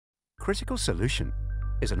Critical Solution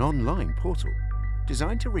is an online portal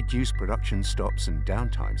designed to reduce production stops and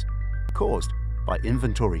downtimes caused by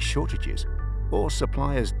inventory shortages or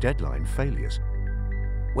suppliers' deadline failures.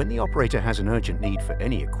 When the operator has an urgent need for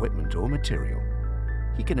any equipment or material,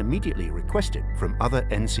 he can immediately request it from other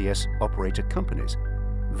NCS operator companies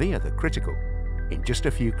via the Critical. In just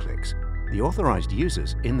a few clicks, the authorized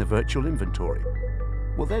users in the virtual inventory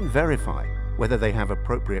will then verify whether they have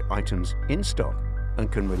appropriate items in stock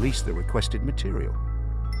and can release the requested material.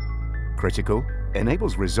 Critical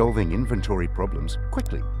enables resolving inventory problems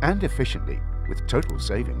quickly and efficiently with total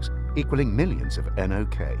savings equaling millions of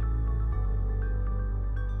NOK.